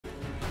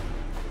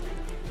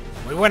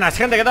Muy buenas,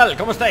 gente, ¿qué tal?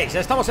 ¿Cómo estáis?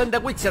 Estamos en The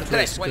Witcher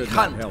 3, Wild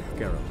Hunt.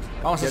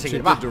 Vamos a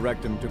seguir, va. An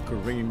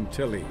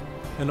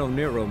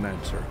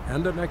Oneromancer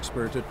and an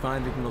expert at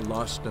finding the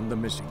lost and the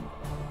missing.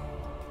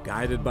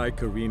 Guided by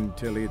Corrine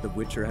Tilly, the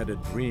Witcher had a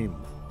dream.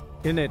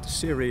 In it,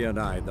 Ciri and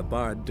I, the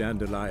bard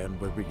Dandelion,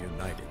 were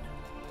reunited.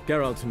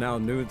 Geralt now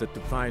knew that to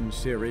find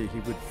Ciri, he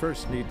would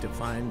first need to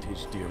find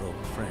his dear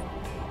old friend.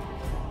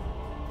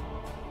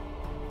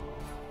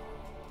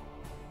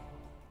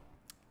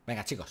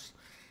 Venga, chicos.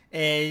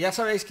 Ya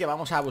sabéis que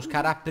vamos a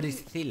buscar a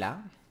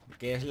Priscilla,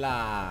 que es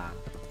la...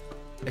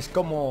 Es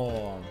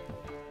como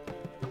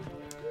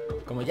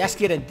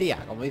Jaskier en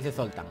tía, como dice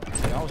Zoltan.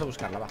 Así que vamos a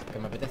buscarla, va. Que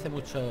me apetece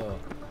mucho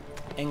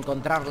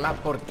encontrarla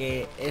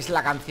porque es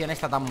la canción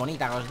esta tan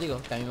bonita que os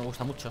digo, que a mí me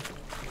gusta mucho.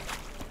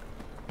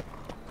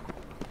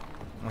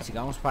 Así que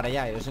vamos para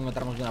allá y nos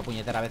encontramos de una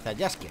puñetera vez a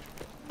Jaskier.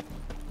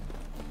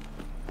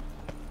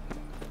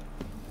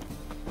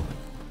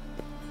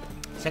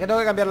 Sé que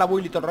tengo que cambiar la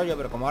build y todo el rollo,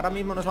 pero como ahora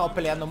mismo nos vamos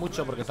peleando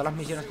mucho, porque todas las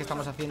misiones que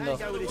estamos haciendo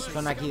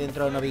son aquí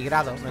dentro de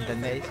Novigrado, ¿me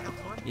entendéis?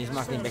 Y es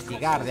más de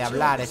investigar, de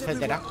hablar,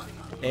 etcétera.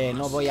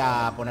 No voy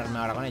a ponerme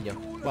ahora con ello.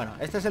 Bueno,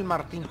 este es el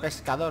Martín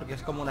Pescador, que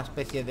es como una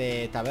especie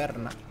de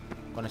taberna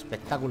con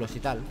espectáculos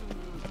y tal.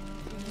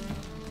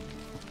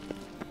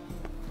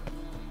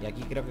 Y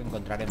aquí creo que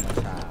encontraremos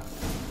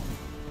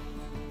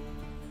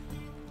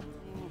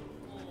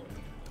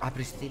a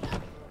Priscilla.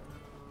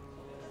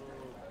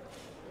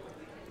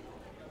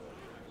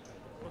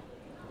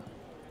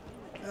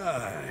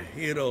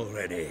 Here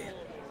already.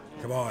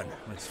 Come on,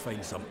 let's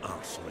find some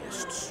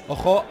arsonists.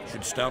 Ojo.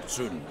 Should start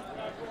soon.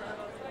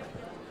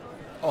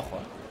 Ojo.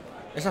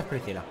 Esa es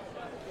Priscilla.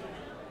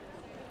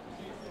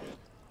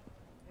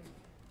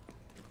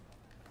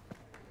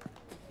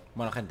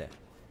 Bueno, gente.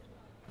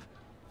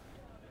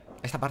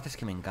 Esta parte es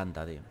que me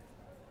encanta, tío.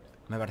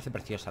 Me parece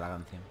preciosa la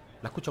canción.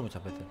 La escucho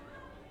muchas veces.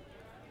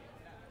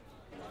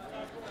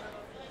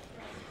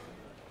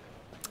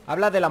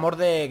 Habla del amor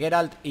de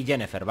Geralt y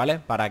Yennefer, ¿vale?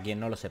 Para quien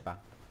no lo sepa.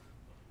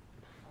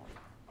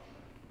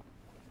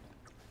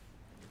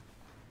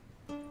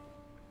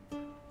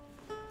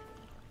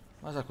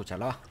 Vamos a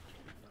escucharla, va.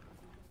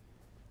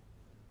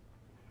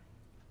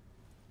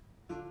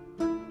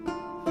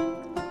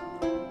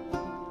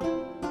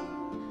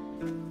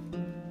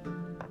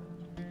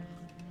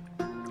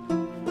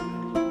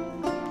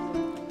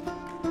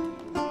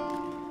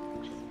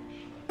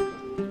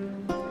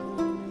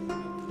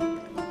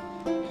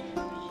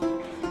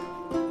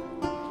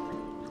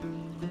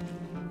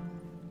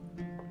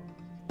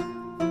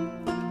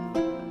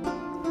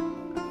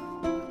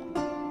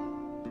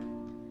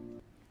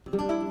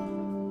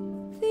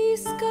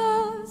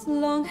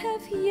 Long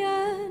have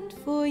yearned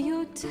for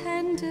your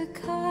tender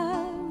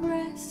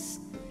caress,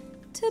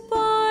 to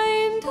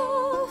bind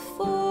our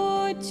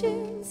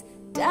fortunes.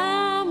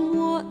 Damn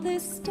what the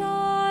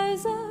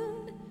stars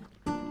are.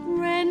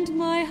 Rend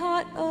my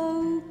heart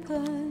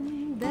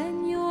open,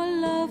 then your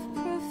love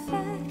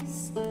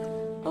profess.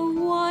 A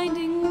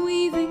winding,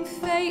 weaving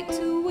fate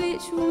to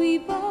which we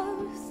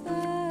both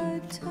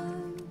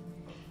atone.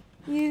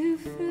 You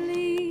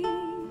flee,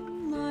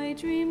 my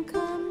dream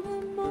come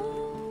the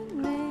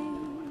morning.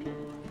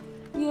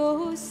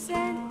 Your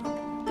scent,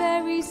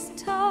 berries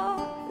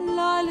tart,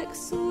 lilac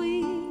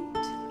sweet.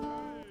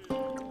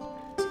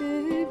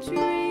 To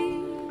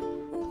dream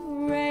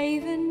of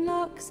raven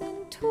locks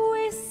and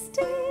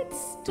twisted,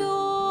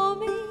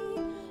 stormy,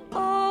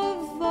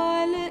 of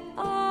violet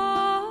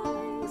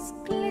eyes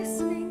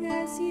glistening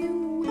as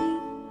you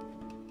weep.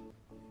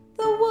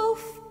 The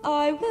wolf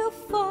I will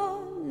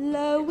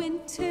follow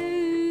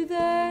into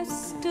the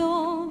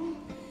storm,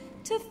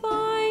 to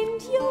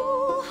find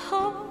your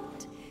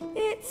heart,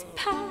 its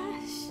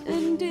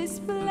passion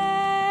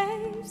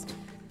displaced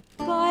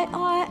by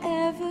our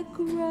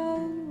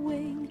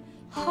ever-growing,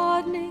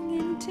 hardening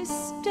into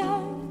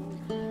stone.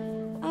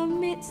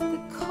 Amidst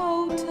the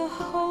cold, to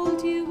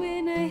hold you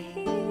in a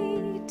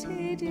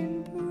heated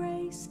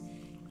embrace.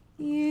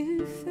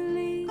 You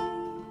flee,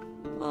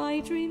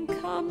 my dream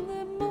come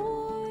the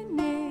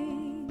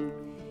morning.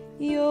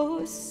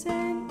 Your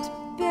scent,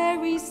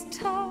 berries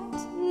tart,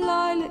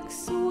 lilac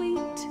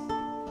sweet.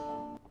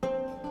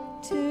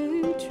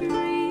 To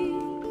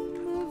dream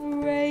of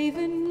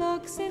raven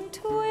locks and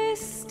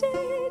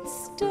twisted,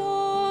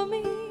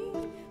 stormy,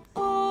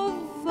 of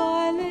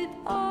violet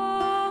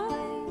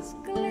eyes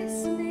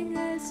glistening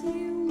as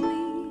you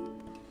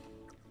weep.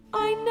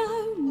 I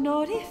know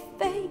not if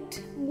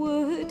fate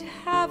would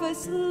have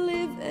us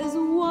live as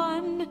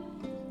one,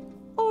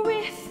 or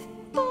if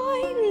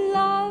by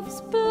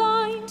love's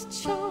blind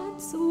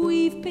chance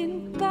we've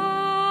been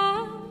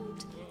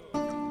bound.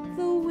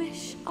 The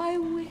wish I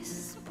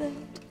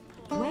whispered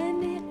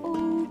when it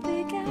all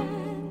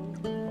began,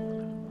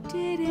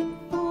 did it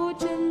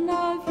forge a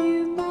love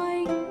you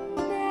might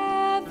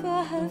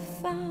never have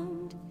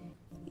found?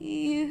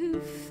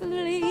 You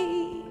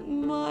flee,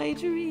 my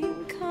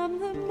dream come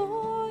the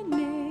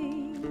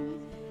morning.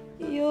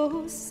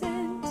 Your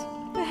scent,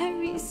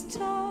 berries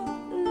tart,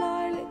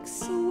 lilac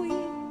sweet.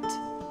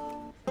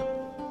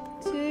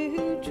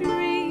 To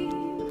dream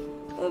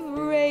of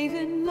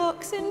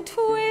locks and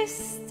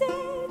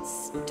twisted,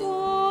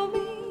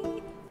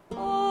 stormy,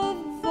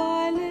 of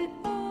violet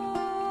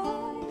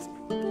eyes,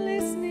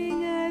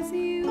 glistening as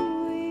you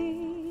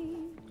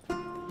weep.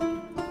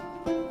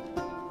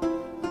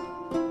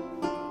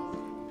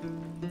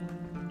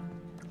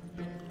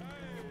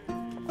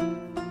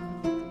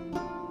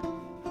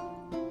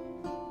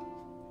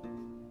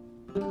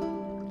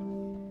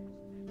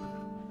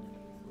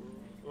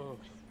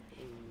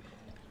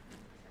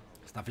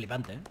 Está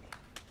flipante, ¿eh?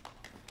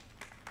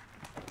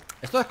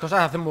 Estas cosas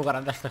hacen muy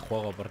grande este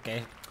juego,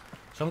 porque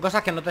son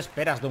cosas que no te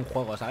esperas de un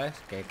juego, ¿sabes?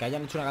 Que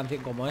hayan hecho una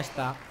canción como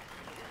esta,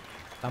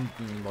 tan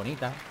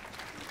bonita.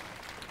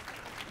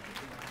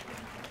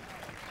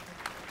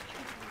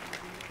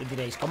 Y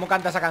diréis, ¿cómo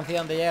canta esa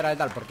canción de Geralt y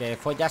tal? Porque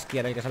fue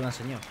Jaskier el que se la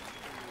enseñó.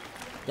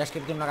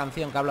 Jaskier tiene una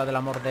canción que habla del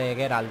amor de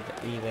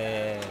Geralt y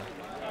de...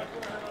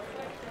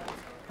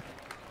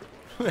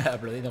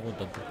 Aplaudiendo como un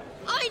tonto.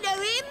 I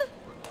know him!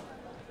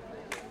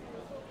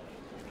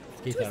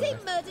 ¿Qué Was hice he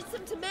ahora? murdered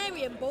some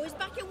Temerian boys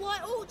back in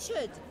White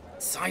Orchard?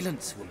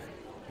 Silence, woman.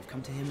 We've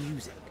come to hear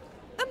music.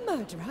 A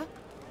murderer?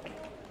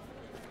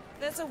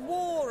 There's a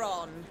war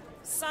on.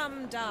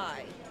 Some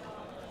die.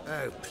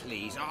 Oh,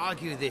 please,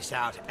 argue this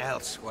out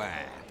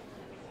elsewhere.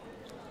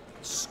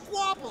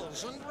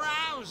 Squabbles and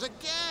rows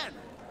again.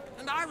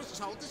 And I was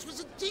told this was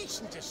a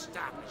decent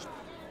establishment.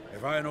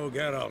 If I know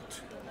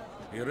Geralt,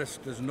 he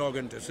risked his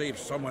noggin to save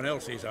someone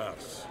else's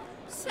arse.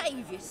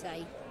 Save, you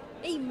say?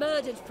 He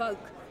murdered folk.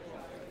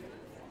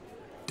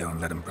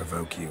 Don't let him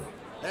provoke you.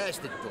 There's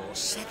the door.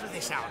 Settle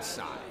this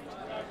outside.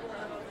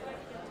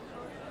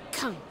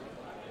 Come.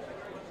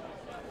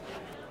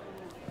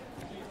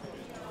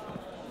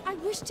 I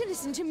wish to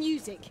listen to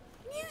music.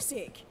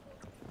 Music!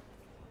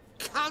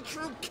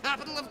 Cultural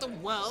capital of the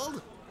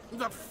world?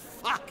 The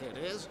fuck it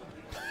is.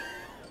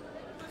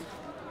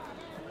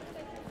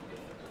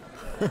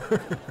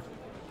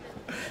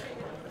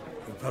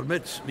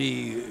 Permits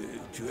me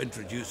to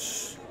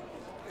introduce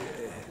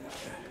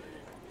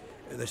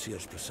this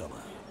here's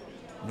Priscilla,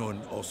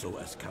 known also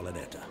as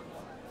Calinetta.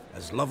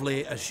 As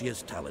lovely as she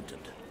is talented.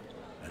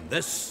 And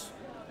this...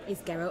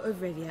 It's Geralt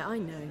of Rivia, I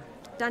know.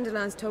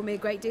 Dandelion's told me a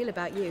great deal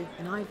about you,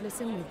 and I've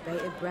listened with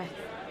bated breath.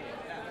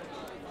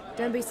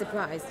 Don't be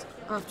surprised.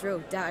 After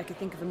all, doubt I could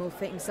think of a more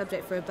fitting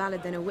subject for a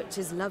ballad than a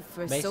witch's love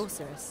for a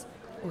sorceress.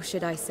 Or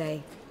should I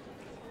say,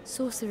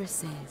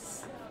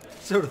 sorceresses.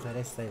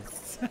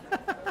 Sorceresses.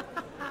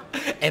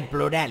 En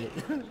plural.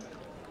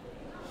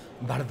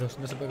 Bardos,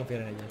 no se puede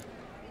confiar en ellos.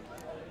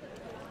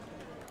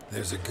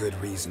 There's a good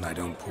reason I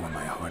don't pour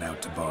my heart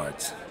out to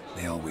bards.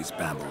 They always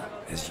babble,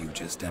 as you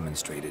just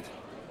demonstrated.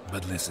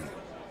 But listen,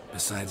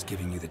 besides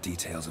giving you the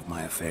details of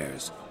my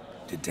affairs,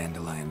 did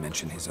Dandelion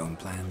mention his own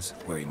plans,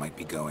 where he might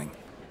be going?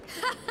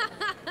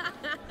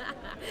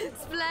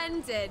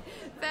 Splendid.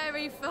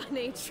 Very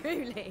funny,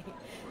 truly.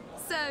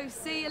 So,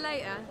 see you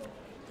later.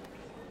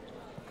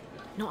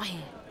 Not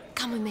here.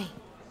 Come with me.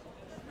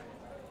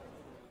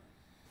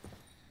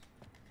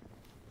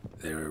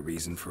 There a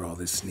reason for all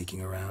this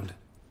sneaking around?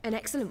 An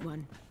excellent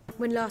one.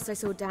 When last I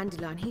saw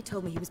Dandelion, he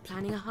told me he was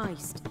planning a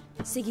heist.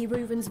 Siggy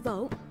Reuven's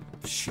vault.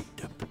 Shut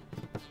up.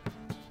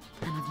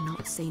 And I've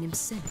not seen him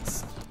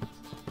since.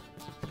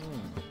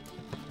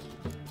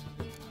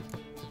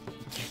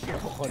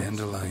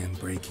 Dandelion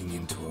breaking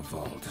into a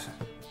vault.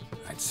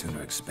 I'd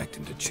sooner expect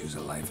him to choose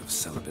a life of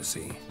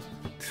celibacy.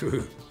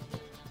 True.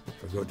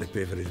 Forgot to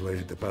pay for his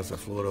wedding to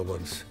Passiflora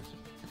once.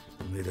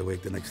 Made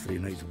awake the next 3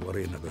 nights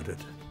worrying about it.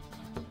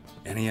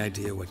 Any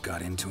idea what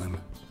got into him?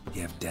 He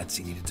have debts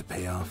he needed to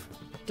pay off?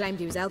 Claimed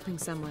he was helping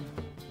someone.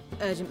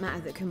 Urgent matter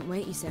that couldn't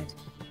wait, he said.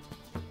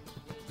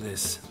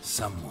 This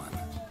someone,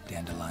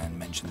 Dandelion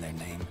mentioned their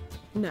name?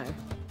 No.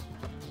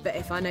 But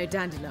if I know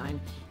Dandelion,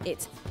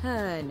 it's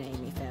her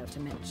name he failed to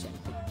mention.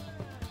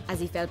 As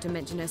he failed to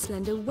mention her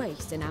slender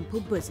waist and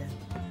ample bosom.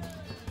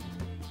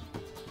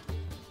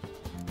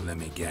 Let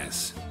me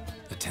guess.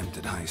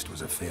 Attempted heist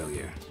was a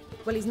failure.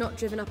 Well, he's not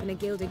driven up in a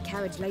gilded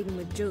carriage laden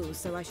with jewels,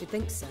 so I should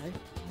think so.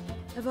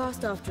 I've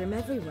asked after him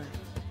everywhere,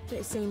 but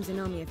it seems an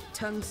army of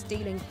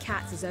tongue-stealing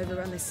cats has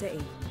overrun the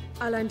city.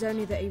 I learned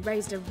only that he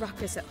raised a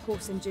ruckus at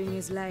Whoreson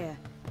Jr.'s lair.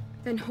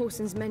 Then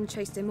Whoreson's men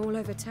chased him all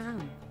over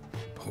town.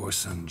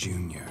 Whoreson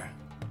Jr.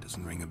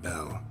 Doesn't ring a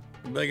bell.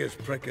 Biggest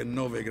prick in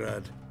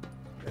Novigrad.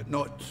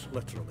 Not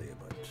literally,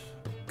 but...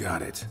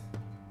 Got it.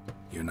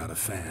 You're not a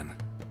fan.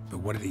 But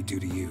what did he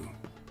do to you?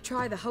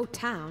 Try the whole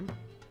town.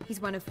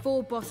 He's one of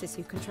 4 bosses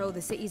who control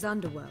the city's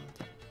underworld.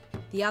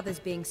 The others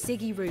being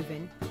Siggy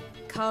Reuven,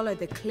 Carlo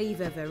the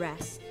Cleaver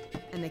Varese,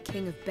 and the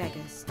King of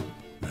Beggars.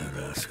 A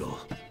rascal.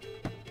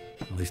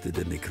 At least they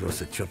didn't cross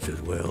the church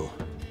as well.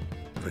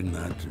 Bring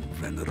that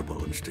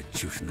venerable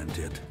institution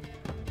into it.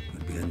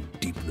 We'd be in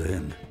deep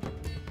then.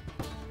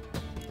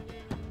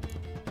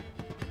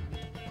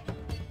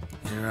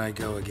 Here I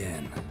go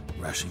again,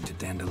 rushing to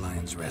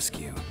Dandelion's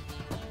rescue.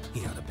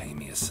 He ought to pay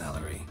me a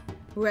salary.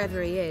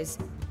 Wherever he is,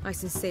 I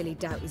sincerely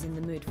doubt he's in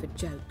the mood for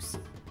jokes.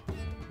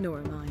 Nor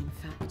am I, in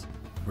fact.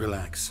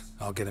 Relax,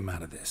 I'll get him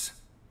out of this.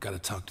 Gotta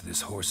talk to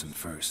this Whoreson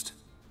first.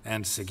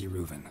 And Siggy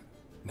Reuven.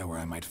 Know where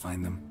I might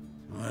find them?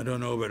 I don't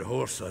know about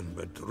Whoreson,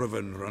 but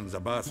Revenant runs a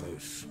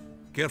bathhouse.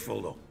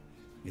 Careful, though.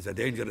 He's a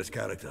dangerous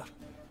character.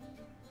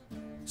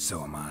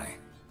 So am I.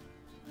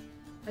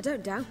 I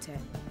don't doubt it.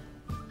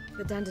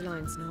 But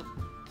Dandelion's not.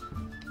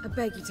 I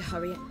beg you to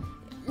hurry it.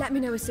 Let me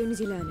know as soon as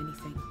you learn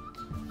anything.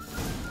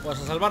 Pues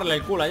a salvarle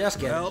el culo a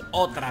Jaskier. Well,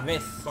 Otra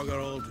vez. Bugger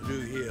all to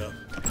do here.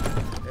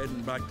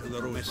 Heading back to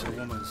the road.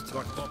 Woman's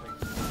truck.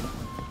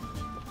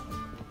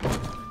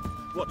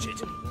 Watch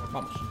it.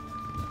 Vamos.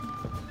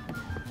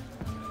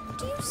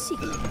 Do you see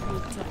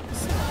dogs?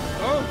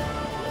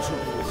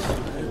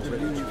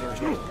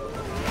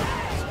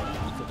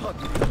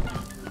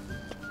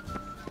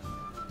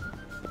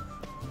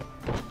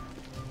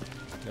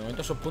 De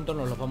momento esos puntos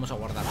nos los vamos a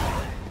guardar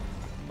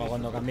para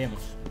cuando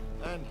cambiemos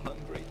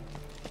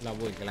la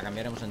build, que la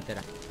cambiaremos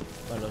entera.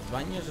 Pues los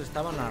baños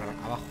estaban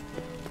abajo.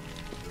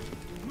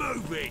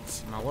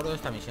 Me acuerdo de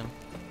esta misión.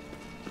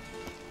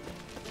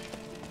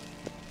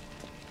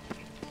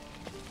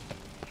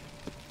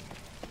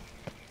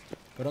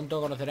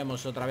 Pronto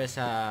conoceremos otra vez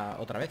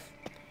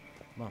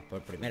bueno,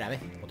 por primera vez.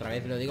 Otra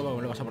vez lo digo porque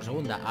me lo pasa por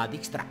segunda. A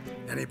Dijkstra.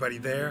 Anybody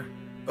there?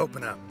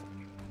 Open up.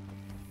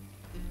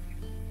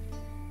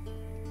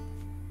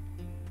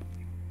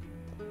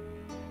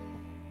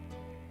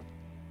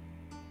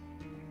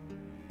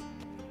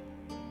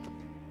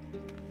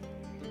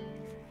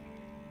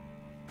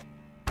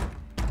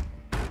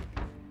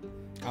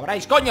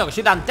 ¡Abráis, coño! ¡Que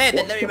soy Dante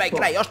del Devil May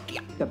Cry!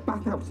 ¡Hostia! The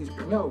bathhouse is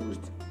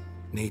closed.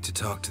 Need to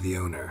talk to the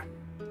owner.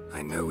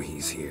 I know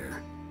he's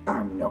here.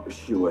 I'm not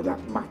sure that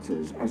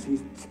matters, as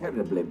he's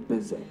terribly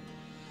busy.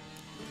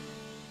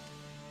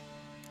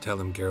 Tell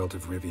him Geralt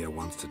of Rivia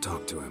wants to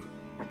talk to him.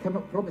 I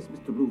cannot promise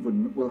Mr.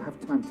 Reuven will have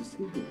time to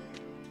see you.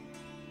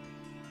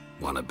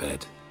 Want a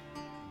bed?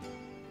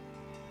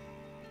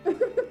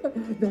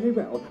 Very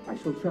well, I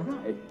shall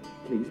try.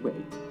 Please wait.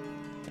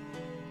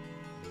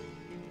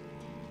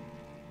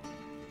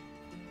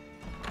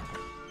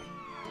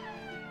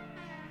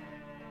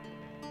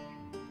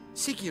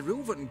 Siggy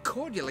Reuven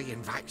cordially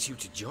invites you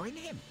to join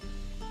him.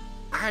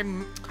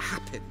 I'm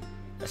happy.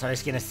 Ya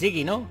sabéis quién es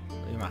Siggy, ¿no?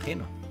 Me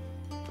imagino.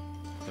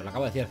 Te lo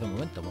acabo de decir hace un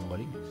momento,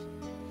 mongolines.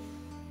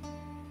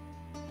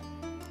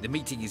 The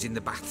meeting is in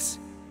the baths.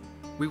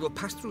 We will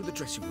pass through the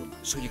dressing room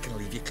so you can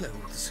leave your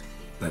clothes.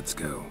 Let's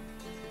go.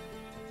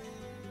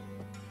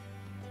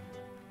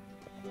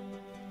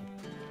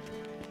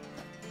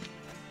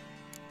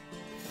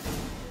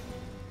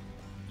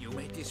 You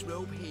may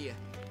disrobe here.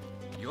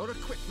 Your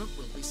equipment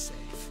will be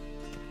safe.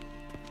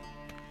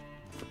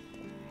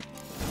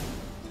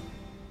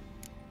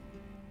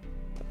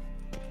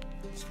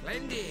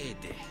 Splendid.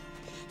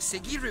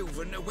 Siggy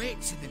Reuven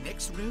awaits in the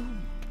next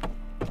room.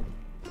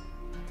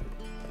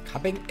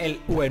 Happen el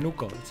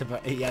Uenuco.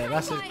 Y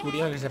además es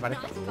curioso que se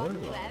parezca. You're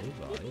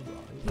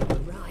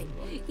right.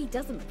 He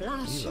doesn't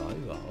blush.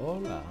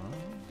 Hola.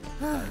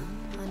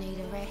 I need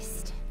a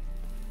rest.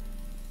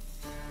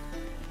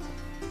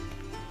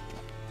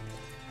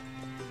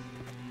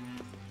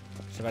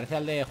 Se parece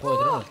al de Juego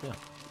de Tronos, tío.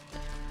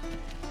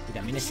 Y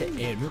también ese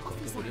eunuco,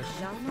 qué curioso.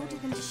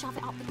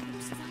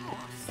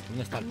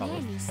 ¿Dónde está el pavo?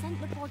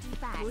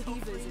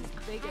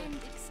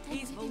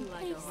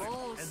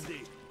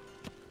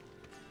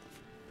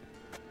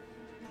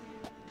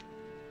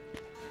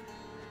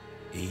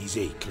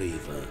 Easy,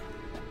 Cleaver.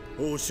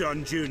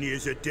 Whoreson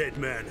Jr.'s a dead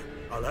man.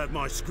 I'll have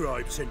my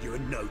scribe send you a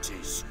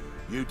notice.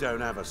 You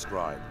don't have a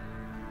scribe.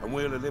 And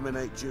we'll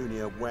eliminate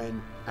Junior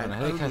when and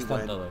only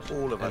when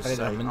all of us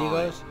say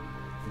aye.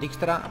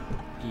 Dijkstra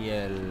y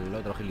el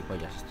otro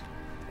gilipollas.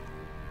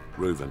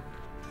 Reuven,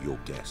 your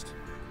guest.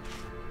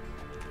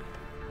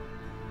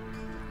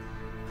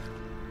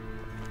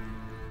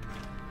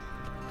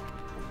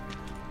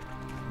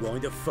 Why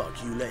the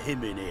fuck you let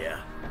him in here?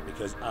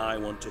 Because I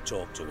want to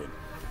talk to him.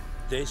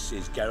 This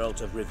is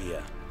Geralt of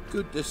Rivia.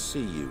 Good to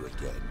see you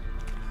again.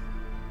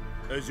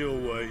 As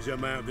always,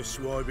 I'm out of the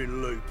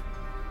swiving loop.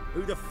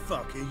 Who the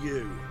fuck are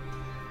you?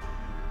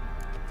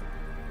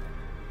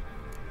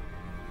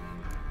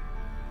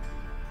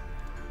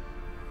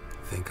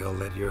 Think I'll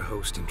let your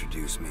host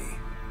introduce me.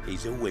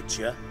 He's a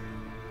witcher.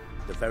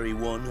 The very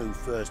one who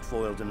first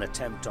foiled an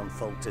attempt on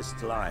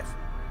Foltest's life,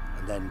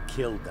 and then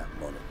killed that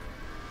monarch.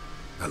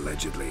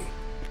 Allegedly.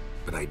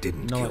 But I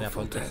didn't kill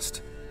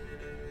Foltest.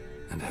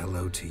 And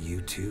hello to you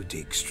too,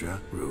 Dijkstra,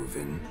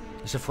 Reuven.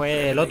 Ese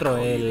fue el otro,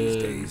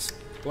 el...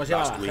 ¿Cómo se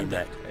llama?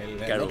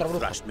 El otro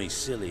brujo.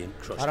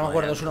 Ahora me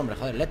acuerdo de su nombre,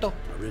 joder, Leto.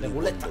 De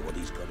Buleta.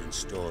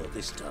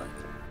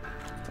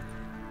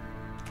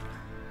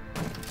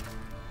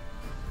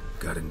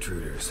 Got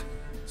intruders.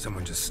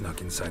 Someone just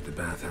snuck inside the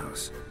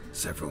bathhouse.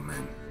 Several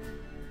men.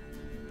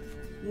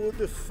 What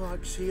the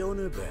fuck's he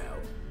on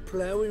about?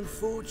 Plowing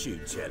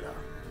fortune teller?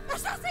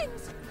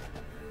 Assassins!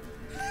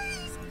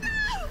 Please,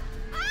 no!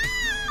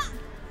 Ah!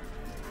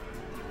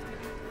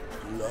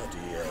 Bloody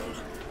hell.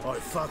 I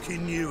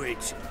fucking knew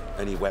it.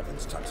 Any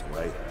weapons tucked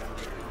away?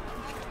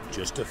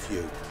 Just a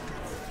few.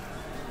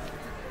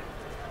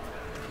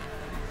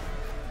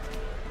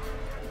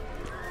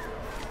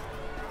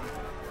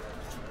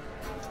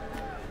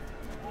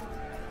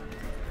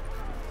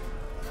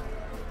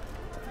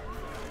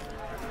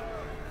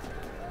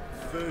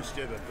 first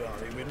ever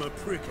barley with my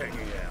prick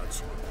hanging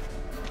out.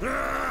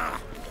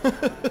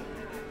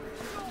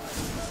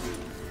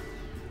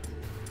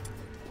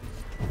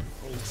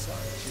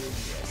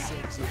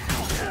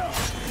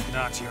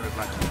 Not your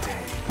lucky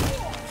day.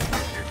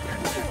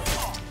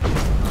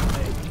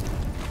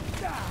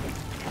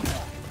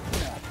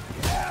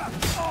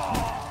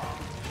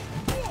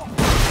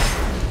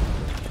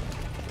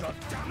 God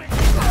damn it!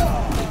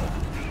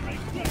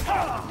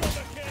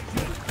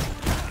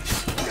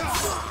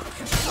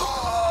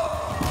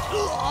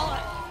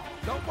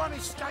 No one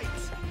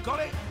escapes. Got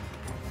it?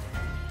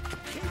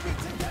 Keep it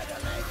together,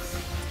 lads.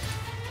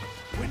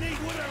 We need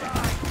one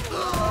alive.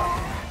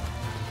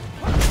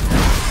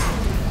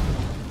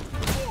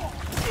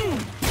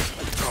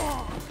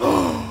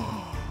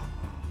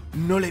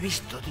 No le he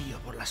visto, tío,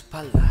 por la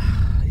espalda.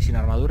 Y sin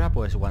armadura,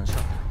 pues one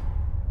shot.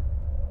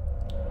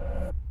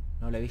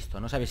 No le he visto.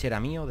 No sabía si era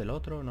mío o del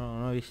otro.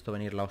 No he visto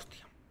venir la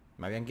hostia.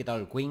 Me habían quitado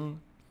el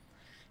Queen.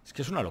 Es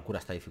que es una locura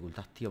esta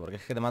dificultad, tío. Porque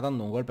es que te matan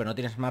de un golpe. No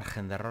tienes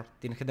margen de error.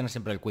 Tienes que tener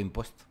siempre el Queen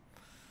puesto.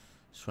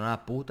 Es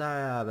una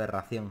puta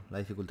aberración la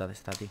dificultad de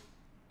esta, tío.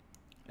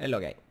 Es lo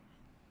que hay.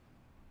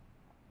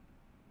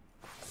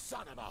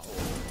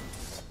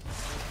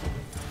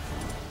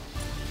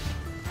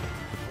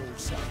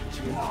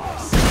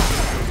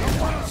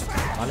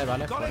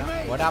 Vale,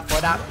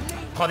 fuera.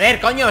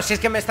 Joder, coño, si es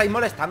que me estáis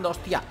molestando,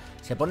 hostia.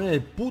 Se pone en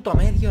el puto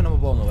medio, no me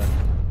puedo mover.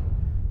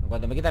 En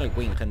cuanto me quitan el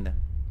Queen, gente,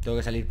 tengo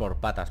que salir por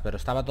patas. Pero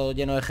estaba todo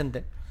lleno de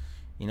gente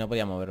y no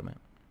podía moverme.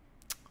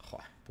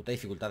 Joder, puta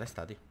dificultad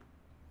esta, tío.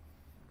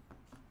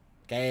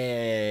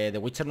 Que The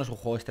Witcher no es un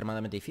juego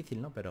extremadamente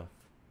difícil, ¿no? Pero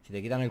si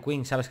te quitan el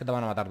Queen, sabes que te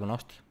van a matar de una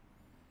hostia.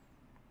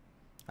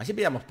 Así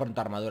pillamos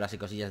pronto armaduras y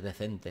cosillas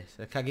decentes.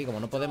 Es que aquí,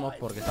 como no podemos,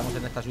 porque estamos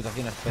en esta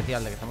situación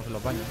especial de que estamos en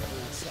los baños,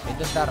 voy a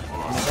intentar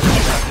meterme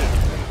por aquí.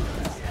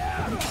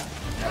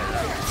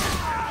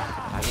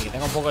 Aquí, que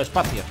tenga un poco de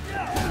espacio.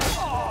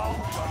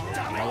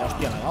 Vaya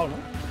hostia me ha dado,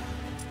 ¿no?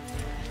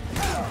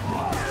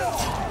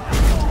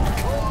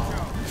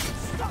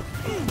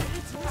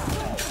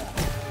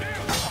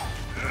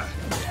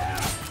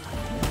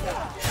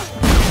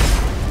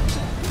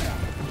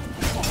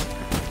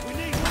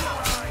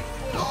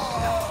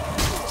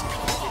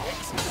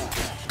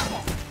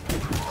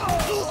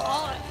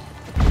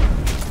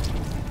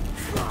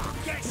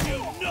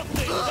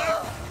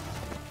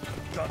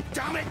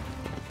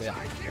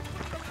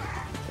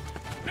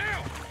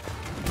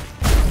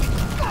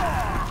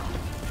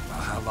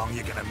 How long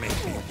you gonna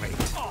make me wait?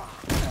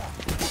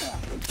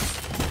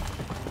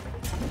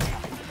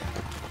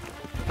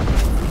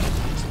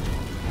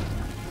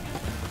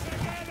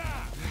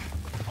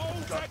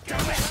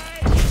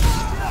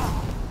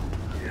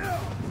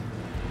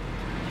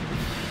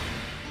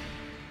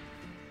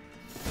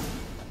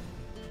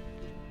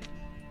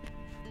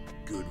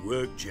 Good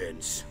work,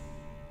 gents.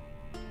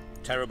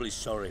 Terribly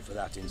sorry for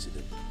that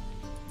incident.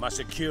 My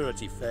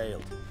security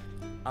failed.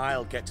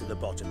 I'll get to the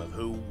bottom of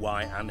who,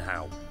 why, and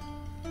how.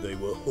 They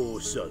were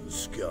whoreson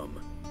scum.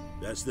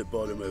 That's the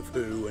bottom of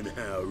who and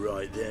how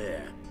right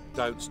there.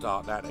 Don't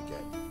start that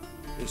again.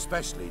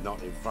 Especially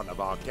not in front of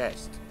our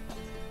guest.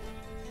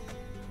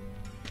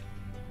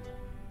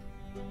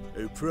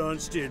 Who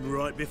pranced in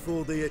right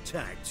before they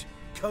attacked.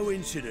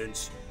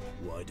 Coincidence?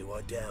 Why do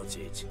I doubt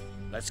it?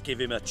 Let's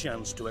give him a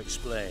chance to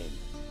explain.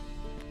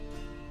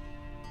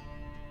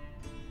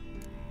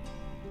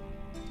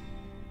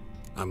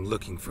 I'm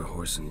looking for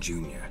Whoreson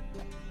Jr.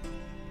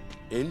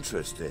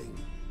 Interesting.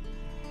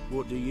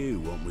 What do you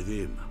want with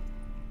him?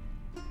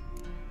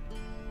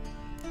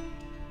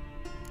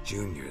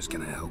 Junior's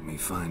gonna help me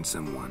find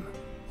someone.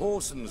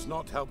 Whoreson's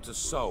not helped a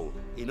soul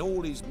in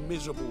all his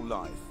miserable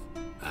life.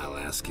 I'll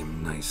ask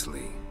him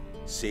nicely.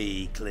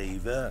 See,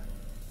 Cleaver?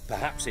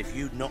 Perhaps if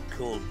you'd not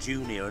called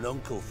Junior an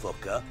uncle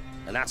fucker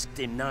and asked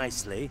him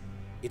nicely,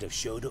 he'd have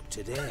showed up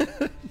today.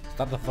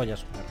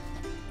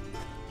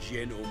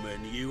 Gentlemen,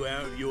 you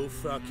out of your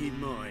fucking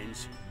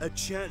minds? A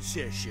chat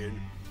session?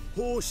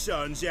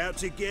 Whoreson's out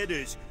to get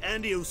us,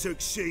 and he'll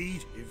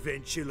succeed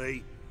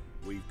eventually.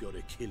 We've got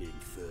to kill him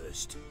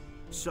first.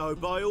 So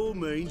by all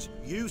means,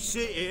 you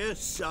sit here,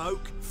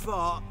 soak,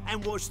 fart,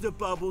 and watch the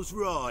bubbles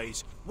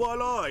rise,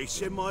 while I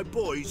send my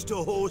boys to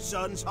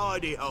Whoreson's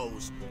hidey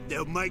holes.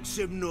 They'll make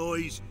some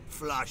noise,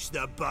 flush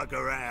the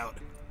bugger out.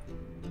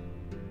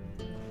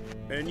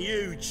 And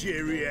you,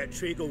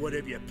 geriatric, or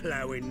whatever your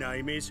ploughing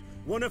name is,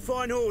 want to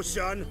find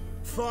Whoreson?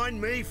 Find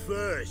me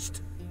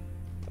first.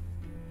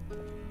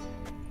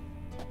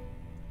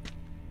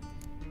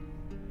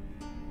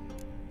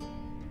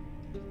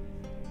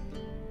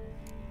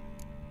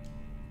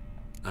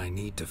 I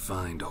need to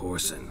find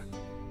Whoreson.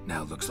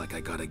 Now looks like I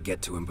gotta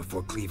get to him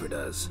before Cleaver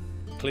does.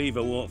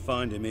 Cleaver won't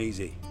find him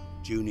easy.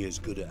 Junior's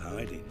good at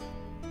hiding.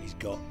 He's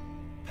got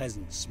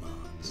peasant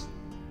smarts.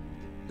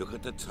 Look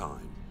at the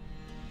time.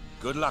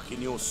 Good luck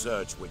in your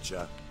search,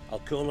 Witcher. I'll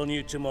call on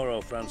you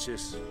tomorrow,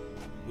 Francis.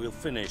 We'll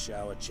finish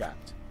our chat.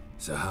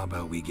 So how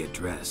about we get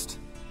dressed?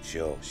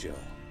 Sure.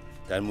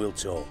 Then we'll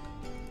talk.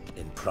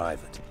 In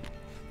private.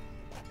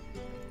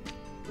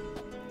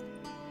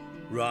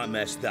 Right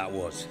mess that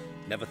was.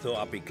 Never thought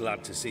I'd be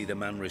glad to see the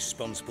man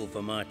responsible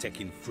for my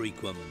taking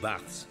frequent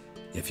baths.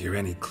 If you're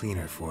any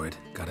cleaner for it,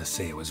 gotta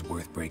say it was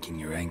worth breaking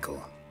your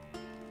ankle.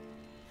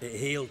 It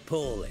healed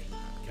poorly.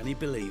 Can you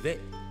believe it?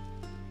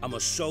 I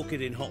must soak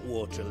it in hot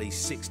water at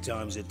least 6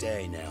 times a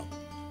day now.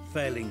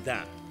 Failing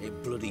that,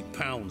 it bloody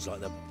pounds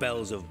like the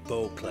bells of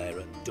Beauclair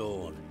at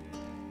dawn.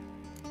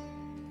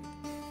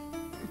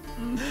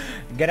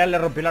 Geralt le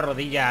rompió la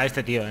rodilla a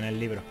este tío en el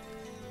libro.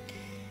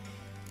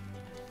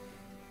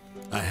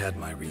 I had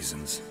my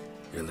reasons.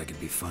 Your leg would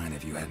be fine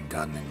if you hadn't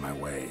gotten in my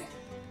way.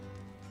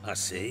 I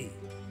see.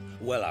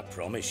 Well, I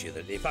promise you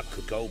that if I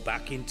could go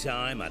back in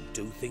time, I'd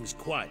do things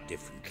quite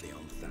differently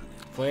on Thanet.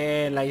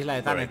 Fue en la isla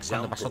de Thanet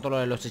cuando pasó todo lo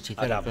de los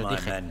hechiceros, que os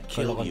dije,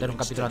 que lo conté en un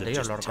capítulo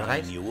anterior, ¿lo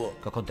recordáis? Que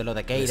os conté lo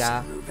de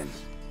Keira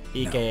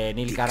y que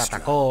Nilfgaard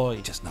atacó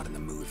y...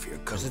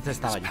 Pues este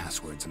estaba allí.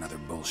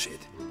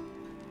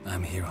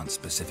 I'm here on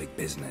specific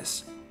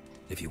business.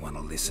 If you want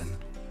to listen,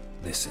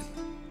 listen.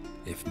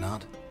 If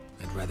not,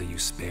 I'd rather you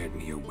spared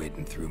me your wit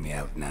and threw me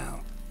out now.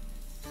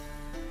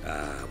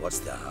 What's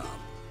the harm?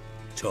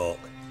 Talk.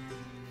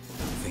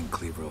 Think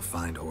Cleaver will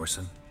find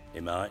Whoreson? He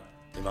might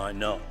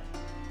not.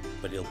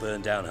 But he'll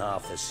burn down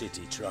half the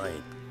city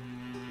trying.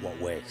 What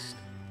waste?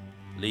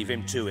 Leave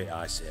him to it,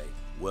 I say.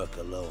 Work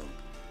alone.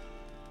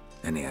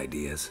 Any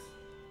ideas?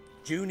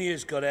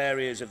 Junior's got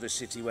areas of the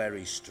city where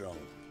he's strong.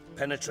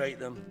 Penetrate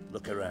them,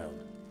 look around.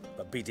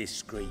 But be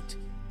discreet.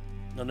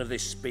 None of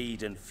this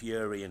speed and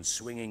fury and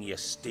swinging your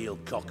steel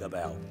cock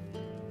about.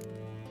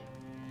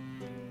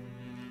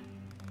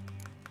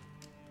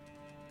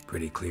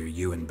 Pretty clear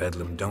you and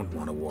Bedlam don't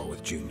want a war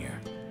with Junior.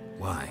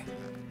 Why?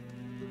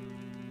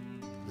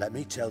 Let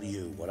me tell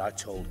you what I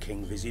told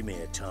King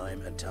Vizimir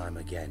time and time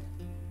again.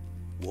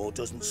 War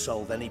doesn't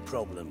solve any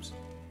problems.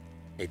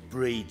 It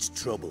breeds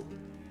trouble.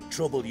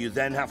 Trouble you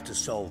then have to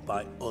solve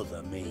by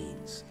other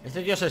means.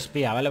 Este tío es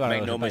espía, ¿vale? Para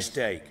Make no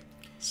mistake.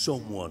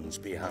 Someone's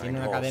behind. Tiene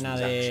una cadena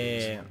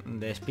de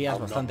espías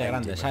bastante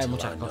grande, sabe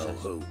muchas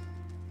cosas.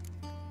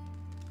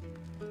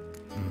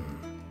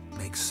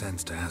 Makes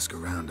sense to ask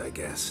around, I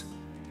guess.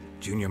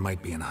 Junior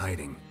might be in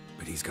hiding,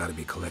 but he's got to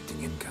be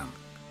collecting income.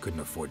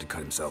 Couldn't afford to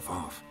cut himself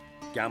off.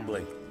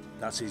 Gambling,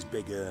 that's his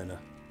big earner.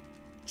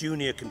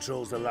 Junior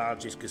controls the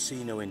largest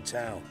casino in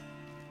town.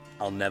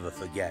 I'll never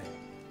forget.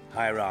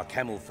 Hierarch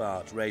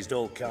Hemmelfart raised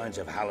all kinds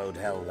of hallowed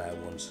hell there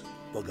once.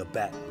 Bugger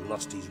bet and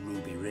lost his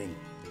ruby ring.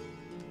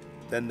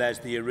 Then there's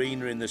the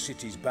arena in the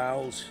city's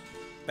bowels.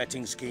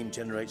 Betting scheme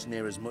generates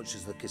near as much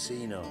as the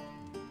casino.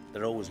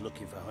 They're always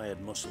looking for hired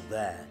muscle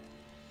there.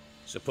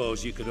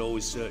 Suppose you could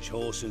always search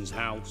Whoreson's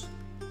house,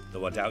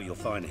 though I doubt you'll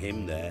find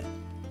him there.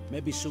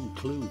 Maybe some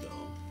clue, though.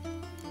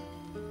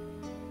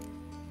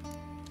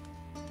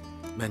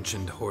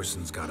 Mentioned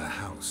Whoreson's got a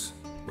house.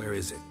 Where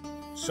is it?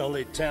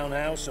 Solid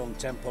townhouse on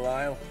Temple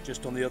Isle,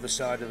 just on the other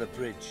side of the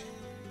bridge.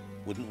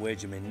 Wouldn't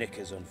wager me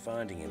knickers on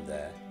finding him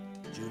there.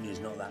 Junior's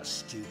not that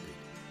stupid.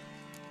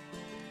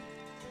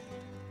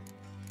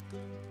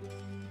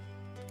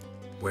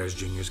 Where's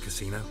Junior's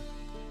casino?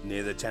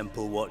 Near the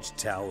Temple Watch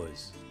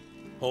Towers.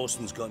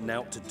 Whoreson's got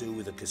nought to do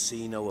with the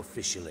casino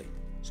officially,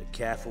 so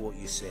careful what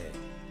you say.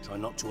 Try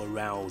not to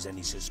arouse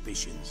any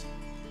suspicions.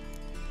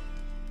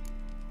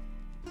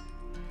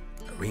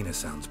 Arena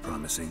sounds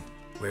promising.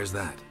 Where's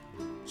that?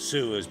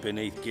 Sewers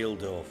beneath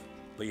Gildorf,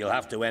 but you'll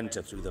have to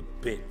enter through the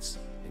pits,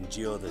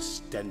 endure the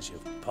stench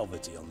of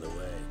poverty on the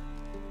way.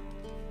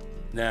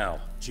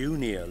 Now,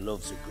 Junior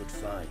loves a good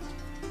fight.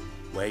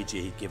 Wager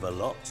he'd give a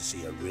lot to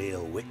see a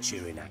real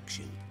Witcher in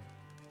action.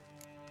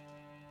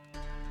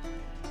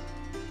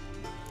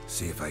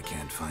 See if I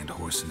can't find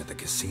Whoreson at the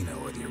casino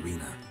or the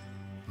arena.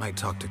 Might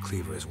talk to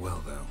Cleaver as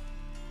well, though.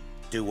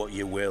 Do what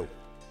you will.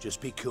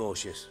 Just be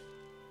cautious.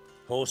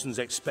 Whoreson's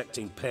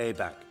expecting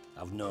payback,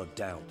 I've no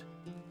doubt.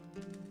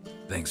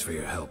 Thanks for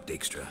your help,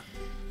 Dijkstra.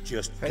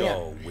 Just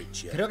go,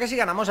 Witcher. Creo que si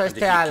ganamos a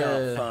este al... If you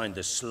can't find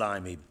the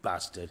slimy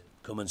bastard,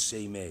 come and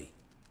see me.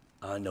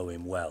 I know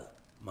him well.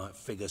 Might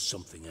figure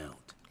something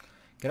out.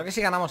 Creo que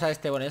si ganamos a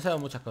este, bueno, ya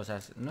sabemos muchas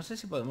cosas. No sé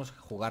si podemos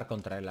jugar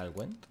contra el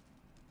Alwent.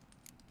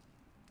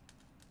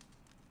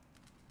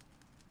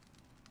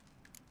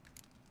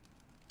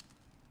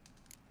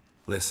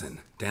 Listen,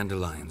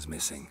 Dandelion's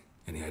missing.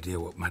 Any idea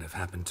what might have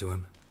happened to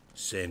him?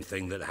 Same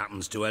thing that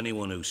happens to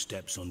anyone who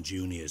steps on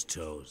Junior's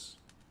toes.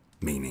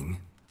 Meaning?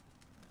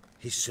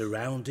 He's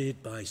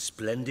surrounded by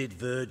splendid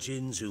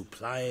virgins who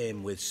ply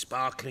him with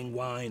sparkling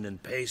wine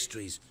and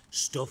pastries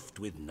stuffed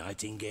with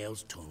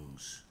nightingales'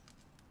 tongues.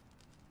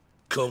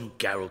 Come,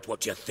 Geralt,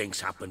 what do you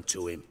think's happened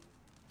to him?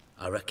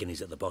 I reckon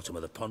he's at the bottom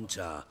of the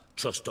Pontar,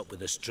 trussed up with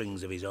the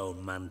strings of his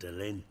own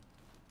mandolin.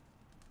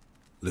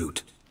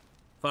 Loot.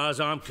 Far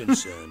as I'm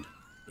concerned,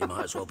 he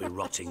might as well be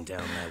rotting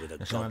down there with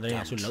a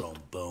goddamn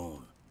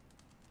trombone.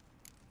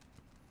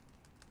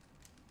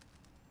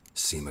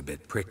 Seem a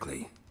bit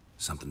prickly.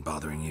 Something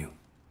bothering you?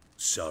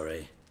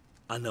 Sorry.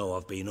 I know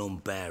I've been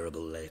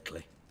unbearable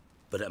lately.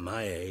 But at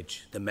my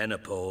age, the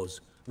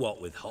menopause,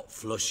 what with hot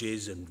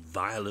flushes and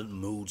violent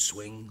mood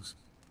swings.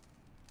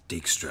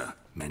 Dijkstra,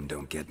 men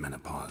don't get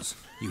menopause.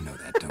 You know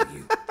that, don't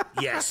you?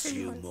 Yes,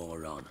 you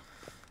moron.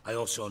 I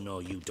also know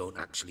you don't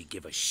actually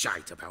give a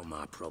shite about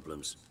my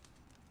problems.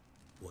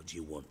 What do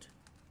you want?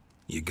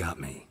 You got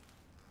me.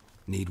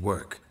 Need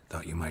work.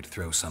 Thought you might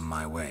throw some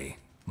my way.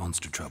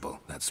 Monster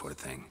trouble, that sort of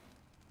thing.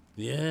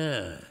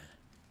 Yeah.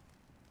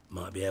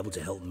 Might be able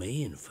to help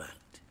me, in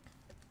fact.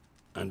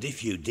 And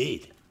if you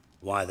did,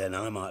 why then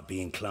I might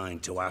be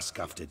inclined to ask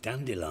after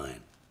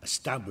Dandelion.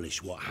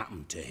 Establish what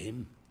happened to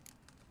him.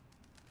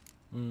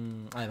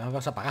 Además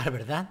vas a pagar,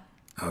 ¿verdad?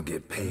 I'll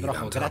get paid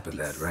on top of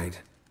that, right?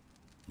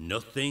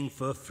 Nothing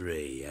for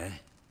free, eh?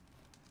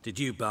 Did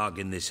you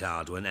bargain this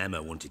hard when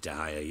Emma wanted to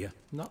hire you?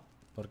 No,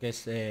 porque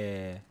es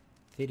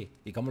Ciri.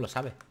 ¿Y cómo lo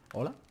sabe?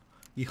 ¿Hola?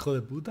 Hijo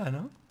de puta,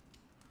 ¿no?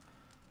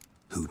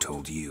 Who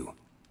told you?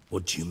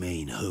 What do you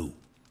mean, who?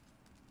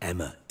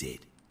 Emma did.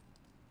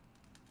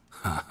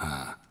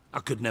 Haha. I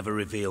could never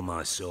reveal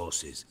my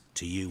sources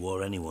to you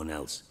or anyone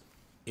else.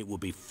 It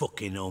would be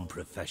fucking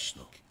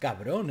unprofessional.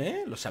 Cabrón,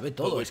 ¿eh? Lo sabe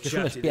todo. Es que es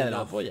un espía de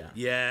la polla.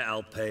 Yeah,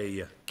 I'll pay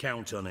you.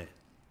 Count on it.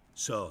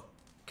 So,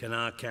 can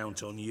I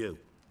count on you?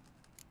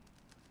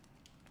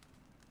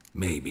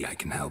 Maybe I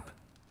can help.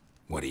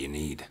 What do you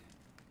need?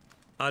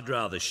 I'd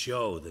rather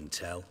show than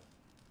tell.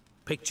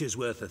 Picture's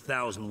worth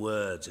 1,000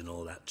 words and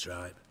all that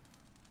tripe.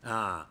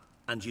 Ah,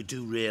 and you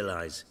do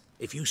realize,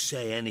 if you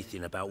say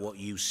anything about what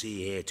you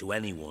see here to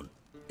anyone,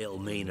 it'll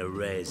mean a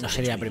raise. No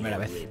sería la primera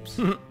vez.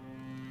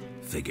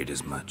 Figured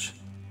as much.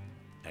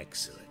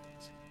 Excellent.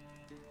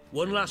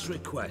 One last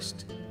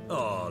request.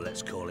 Oh,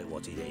 let's call it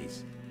what it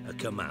is. A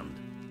command.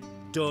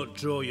 Don't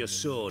draw your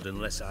sword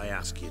unless I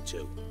ask you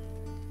to.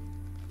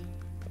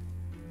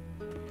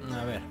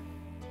 A ver.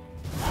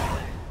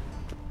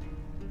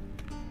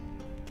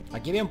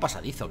 Aquí había un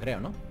pasadizo, creo,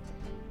 ¿no?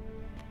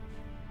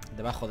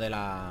 Debajo de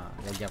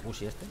del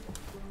jacuzzi este.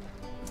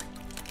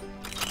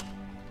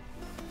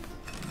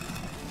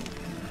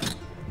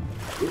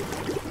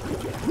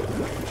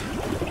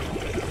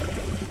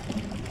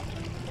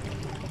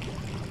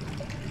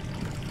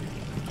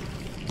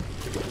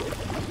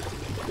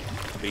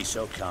 Be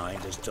so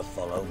kind as to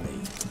follow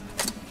me.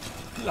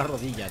 La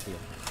rodilla, tío.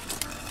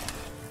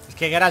 Es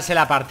que Geralt se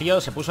la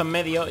partió, se puso en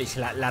medio y se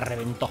la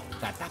reventó.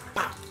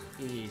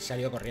 Y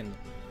salió corriendo.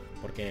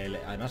 Porque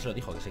además se lo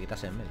dijo, que se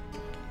quitase en medio.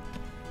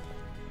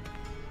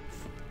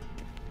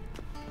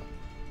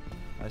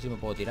 A ver si me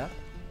puedo tirar.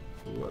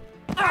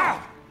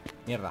 ¡Ah!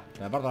 Mierda,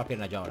 me parto las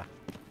piernas yo ahora.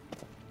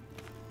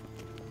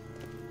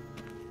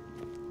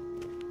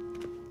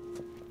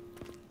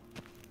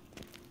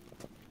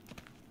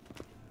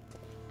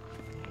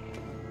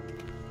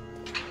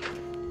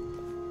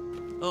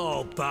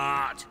 Oh,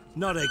 Bart,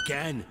 not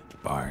again.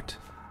 Bart.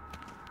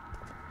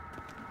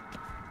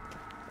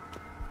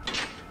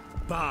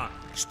 Bart,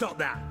 stop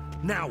that,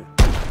 now.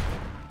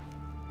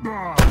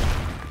 Bart,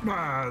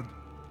 mad.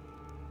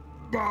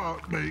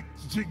 Bart makes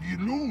Ziggy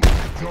lose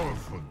his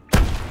orphan.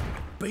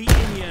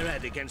 Beating your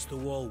head against the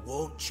wall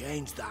won't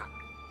change that.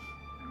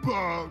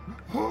 Bart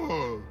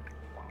hurt.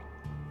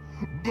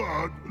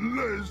 Bart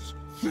less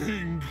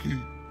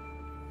thinky.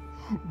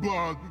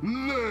 Bart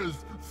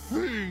less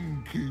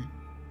thinky.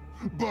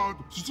 But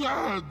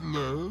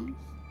sadness.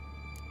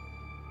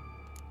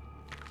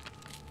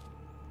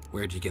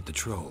 Where'd you get the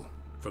troll?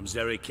 From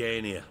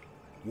Zerrikania.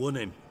 Won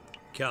him.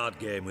 Card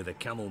game with a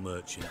camel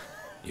merchant.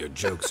 Your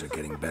jokes are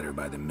getting better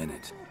by the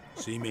minute.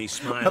 See me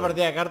smiling? Una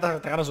partida de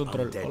cartas te ganas un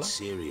troll. I'm dead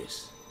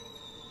serious.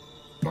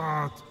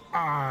 But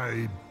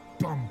I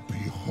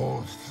bumpy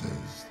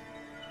horses.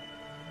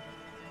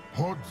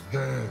 What's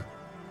there?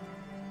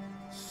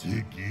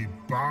 Siggy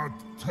but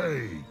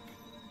take.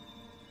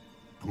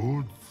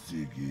 Good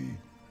Siggy.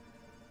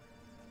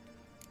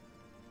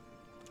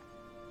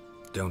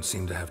 Don't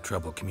seem to have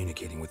trouble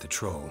communicating with the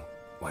troll.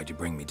 Why'd you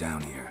bring me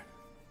down here?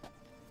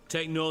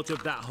 Take note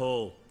of that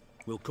hole.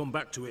 We'll come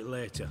back to it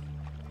later.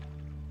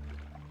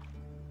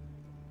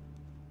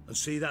 And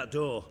see that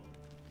door?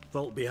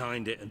 Vault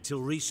behind it,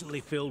 until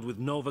recently filled with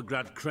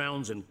Novigrad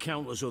crowns and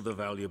countless other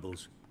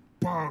valuables.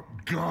 But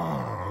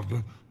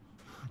God,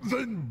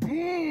 then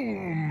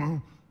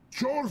boom!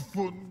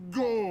 Chorfun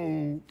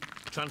go!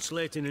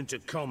 Translating into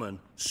common,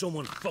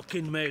 someone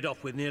fucking made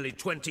off with nearly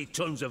 20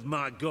 tons of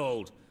my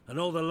gold, and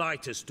all the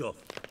lighter stuff.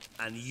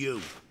 And you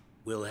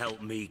will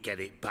help me get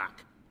it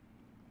back.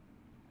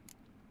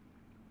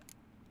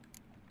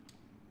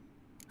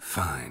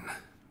 Fine.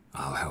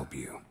 I'll help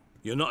you.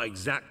 You're not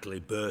exactly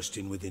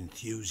bursting with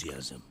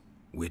enthusiasm.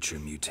 Witcher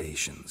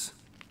mutations.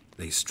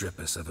 They strip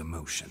us of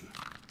emotion.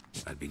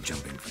 I'd be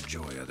jumping for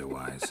joy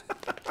otherwise.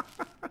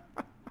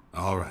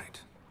 All right.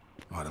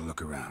 Ought to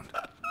look around.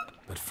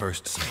 But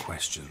first, some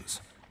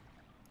questions.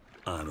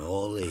 I'm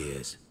all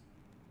ears.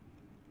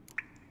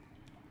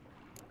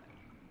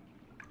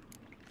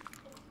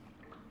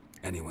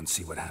 Anyone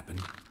see what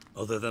happened?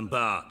 Other than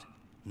Bart?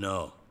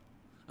 No.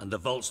 And the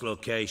vault's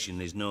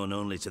location is known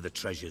only to the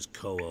treasure's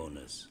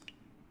co-owners.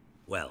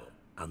 Well,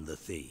 and the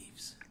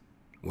thieves.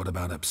 What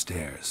about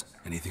upstairs?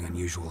 Anything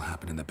unusual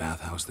happen in the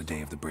bathhouse the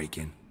day of the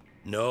break-in?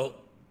 No.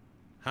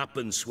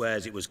 Happen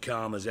swears it was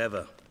calm as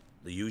ever.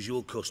 The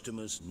usual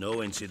customers,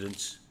 no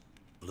incidents.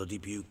 Bloody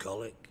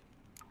bucolic.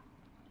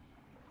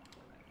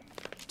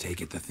 Take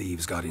it the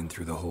thieves got in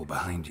through the hole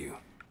behind you.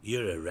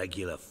 You're a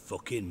regular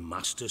fucking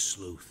master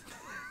sleuth.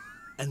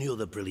 Any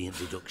other brilliant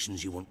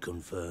deductions you want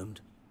confirmed?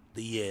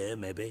 The year,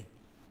 maybe?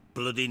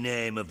 Bloody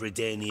name of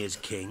Redania's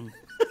king?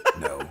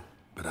 No,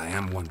 but I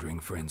am wondering,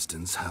 for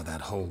instance, how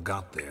that hole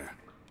got there.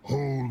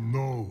 Hole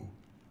no.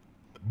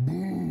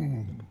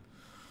 Boom.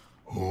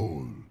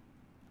 Hole.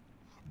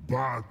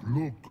 Bad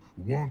look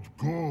won't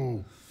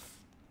go.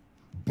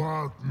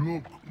 Bad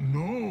look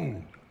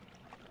no.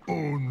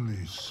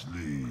 Only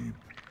sleep.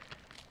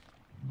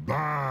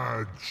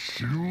 Bad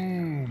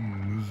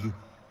shrooms.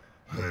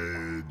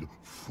 Head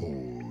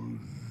falls.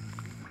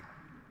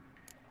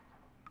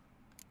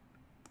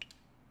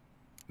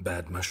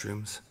 Bad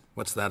mushrooms?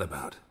 What's that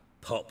about?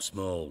 Pop's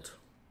mold.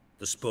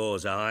 The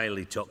spores are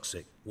highly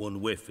toxic. One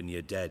whiff and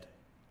you're dead.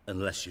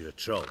 Unless you're a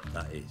troll,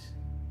 that is.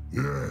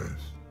 Yes.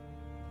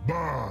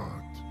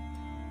 Bad.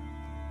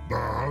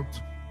 Bad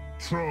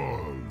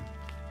troll.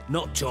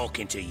 Not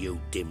talking to you,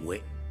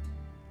 dimwit.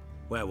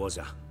 Where was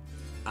I?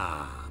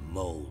 Ah,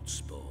 mold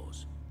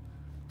spores.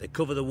 They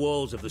cover the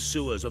walls of the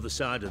sewers other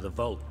side of the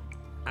vault.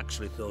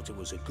 Actually thought it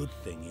was a good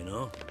thing, you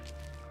know?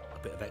 A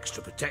bit of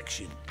extra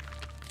protection.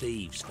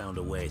 Thieves found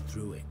a way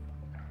through it.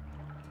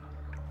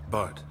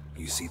 Bart,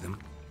 you see them?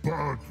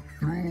 Bad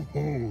through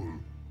hole.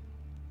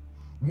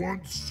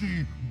 Want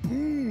see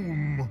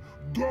boom.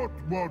 Got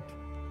what?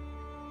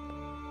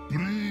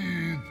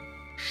 Breathe.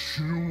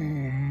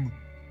 Shroom.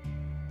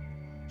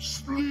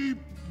 Sleep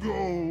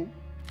go.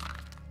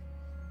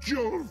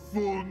 Your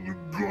phone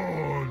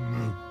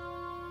gone.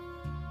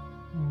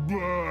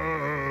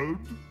 Bad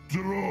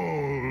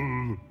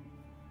troll.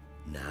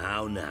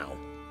 Now,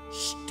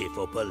 stiff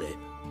upper lip.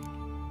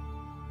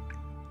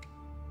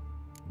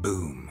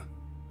 Boom.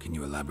 Can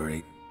you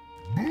elaborate?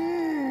 Boom.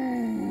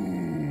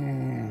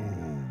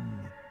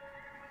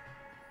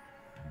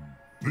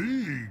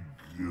 Big.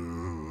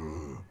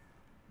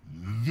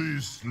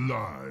 This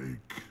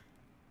like.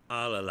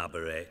 I'll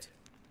elaborate.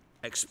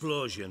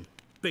 Explosion.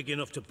 Big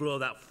enough to blow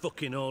that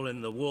fucking hole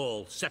in the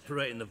wall,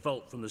 separating the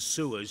vault from the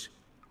sewers.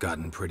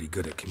 Gotten pretty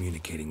good at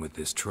communicating with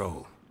this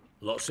troll.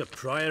 Lots of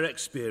prior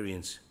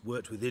experience.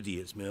 Worked with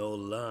idiots my whole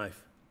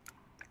life.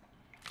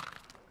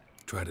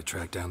 Try to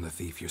track down the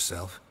thief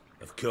yourself?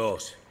 Of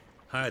course.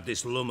 Hired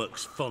this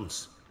lummox,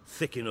 Fonce,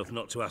 thick enough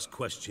not to ask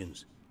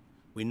questions.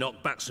 We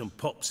knocked back some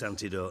Pop's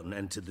antidote and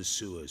entered the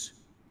sewers.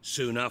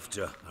 Soon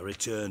after, I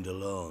returned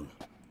alone.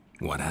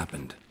 What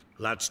happened?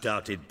 Lad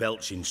started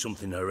belching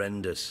something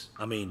horrendous.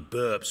 I mean,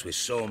 burps with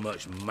so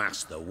much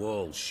mass the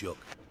walls shook.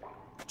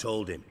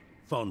 Told him,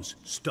 Fonce,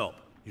 stop.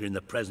 You're in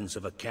the presence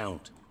of a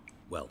count.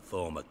 Well,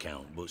 former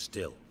count, but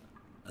still.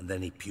 And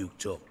then he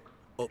puked up.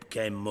 Up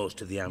came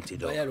most of the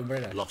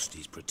antidote. Lost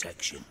his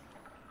protection.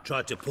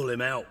 Tried to pull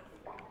him out.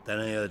 Then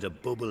I heard a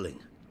bubbling.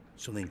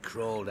 Something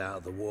crawled out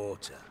of the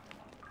water.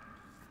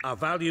 I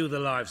value the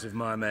lives of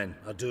my men,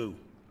 I do.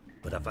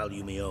 But I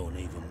value my own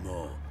even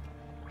more.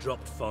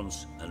 Dropped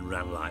Fonce and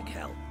ran like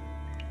hell.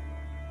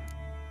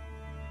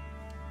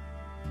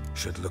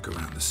 Should look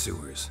around the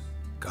sewers.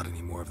 Got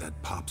any more of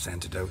that Pop's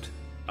antidote?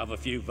 Have a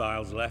few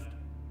vials left.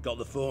 Got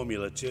the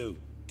formula too.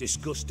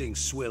 Disgusting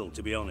swill,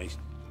 to be honest.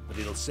 But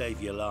it'll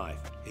save your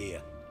life.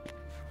 Here.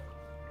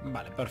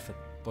 Vale,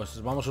 perfecto.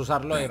 Pues vamos a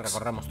usarlo y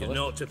recorremos todo. You're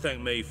not to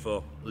thank me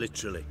for,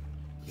 literally.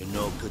 You're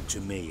no good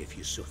to me if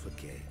you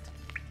suffocate.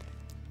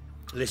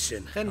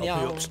 Listen, Genial.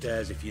 I'll be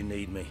upstairs if you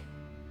need me.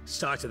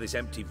 Sight of this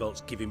empty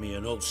vault's giving me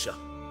an ulcer.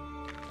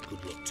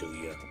 Good luck to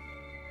you.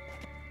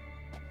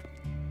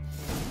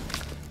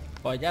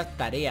 Pues ya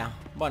estaría.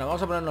 Bueno,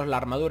 vamos a ponernos la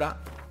armadura.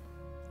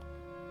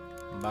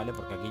 Vale,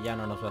 porque aquí ya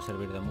no nos va a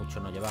servir de mucho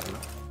no llevarlo.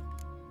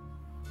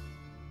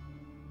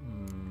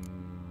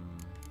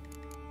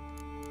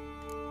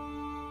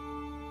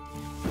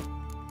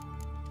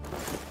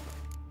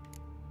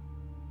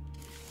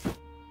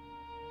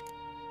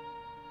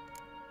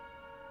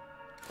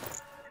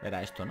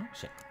 Era esto, ¿no?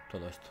 Sí,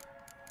 todo esto.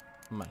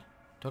 Vale,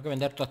 tengo que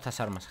vender todas estas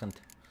armas, gente,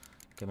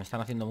 que me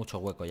están haciendo mucho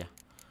hueco ya.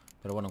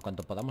 Pero bueno, en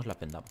cuanto podamos las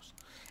vendamos.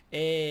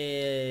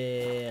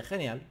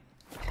 Genial.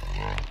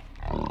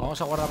 Vamos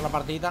a guardar la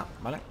partidita,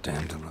 ¿vale?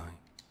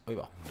 Ahí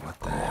va.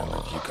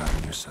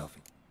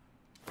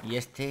 Y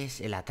este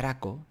es el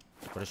atraco.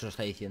 Por eso lo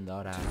está diciendo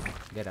ahora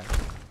Geralt.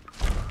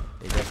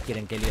 Ellos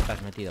quieren que lío te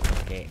has metido.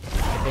 Porque,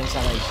 ¿qué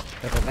pensabais?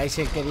 ¿Recordáis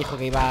el que dijo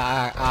que iba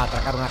a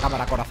atracar una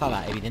cámara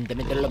acorazada?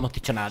 Evidentemente no lo hemos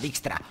dicho nada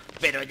Dijkstra,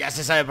 pero ya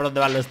se sabe por dónde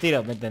van los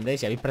tiros, ¿me entendéis?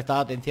 Si habéis prestado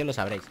atención lo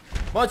sabréis.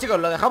 Bueno chicos,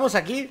 lo dejamos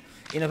aquí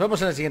y nos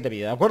vemos en el siguiente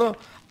vídeo, ¿de acuerdo?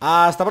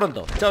 Hasta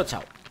pronto, chao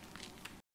chao.